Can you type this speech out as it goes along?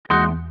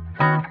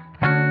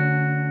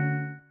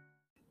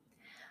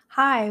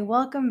Hi,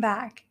 welcome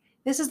back.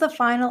 This is the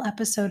final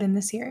episode in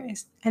the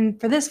series, and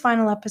for this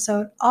final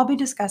episode, I'll be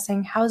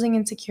discussing housing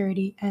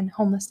insecurity and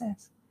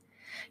homelessness.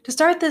 To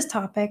start this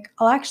topic,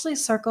 I'll actually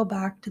circle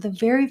back to the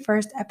very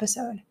first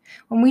episode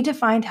when we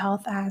defined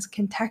health as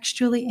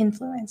contextually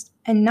influenced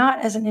and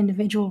not as an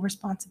individual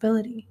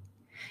responsibility.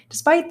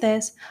 Despite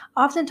this,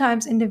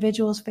 oftentimes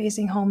individuals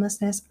facing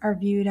homelessness are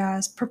viewed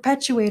as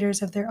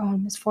perpetuators of their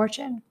own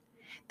misfortune.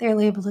 They're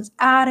labeled as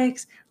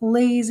addicts,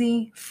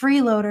 lazy,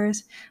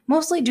 freeloaders,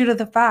 mostly due to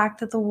the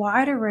fact that the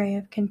wide array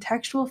of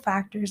contextual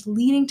factors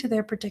leading to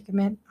their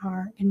predicament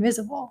are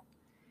invisible.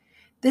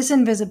 This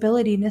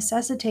invisibility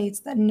necessitates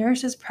that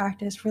nurses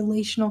practice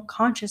relational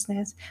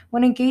consciousness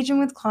when engaging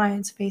with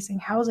clients facing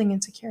housing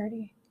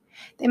insecurity.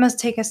 They must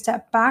take a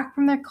step back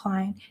from their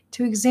client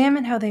to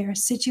examine how they are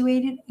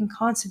situated and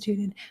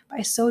constituted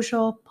by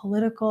social,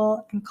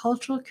 political, and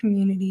cultural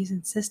communities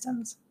and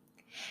systems.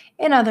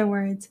 In other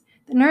words,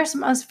 the nurse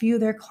must view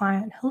their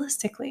client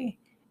holistically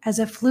as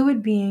a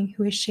fluid being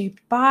who is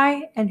shaped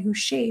by and who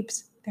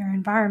shapes their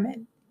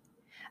environment.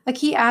 A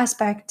key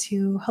aspect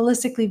to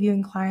holistically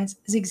viewing clients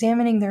is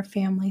examining their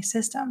family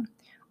system,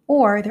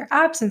 or their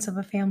absence of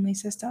a family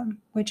system,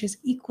 which is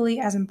equally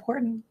as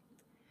important.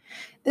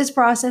 This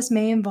process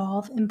may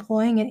involve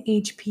employing an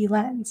HP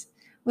lens,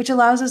 which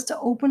allows us to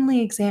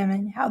openly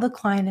examine how the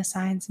client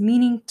assigns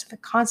meaning to the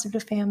concept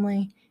of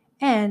family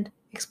and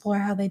explore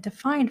how they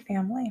define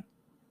family.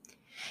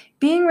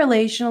 Being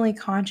relationally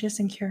conscious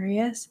and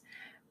curious,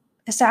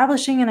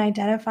 establishing and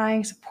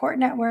identifying support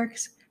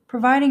networks,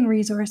 providing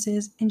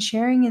resources, and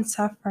sharing in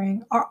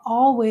suffering are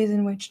all ways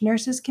in which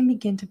nurses can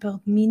begin to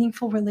build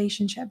meaningful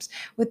relationships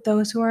with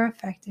those who are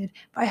affected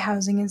by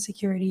housing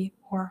insecurity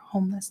or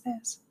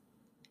homelessness.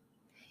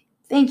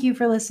 Thank you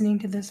for listening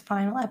to this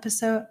final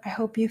episode. I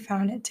hope you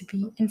found it to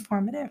be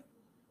informative.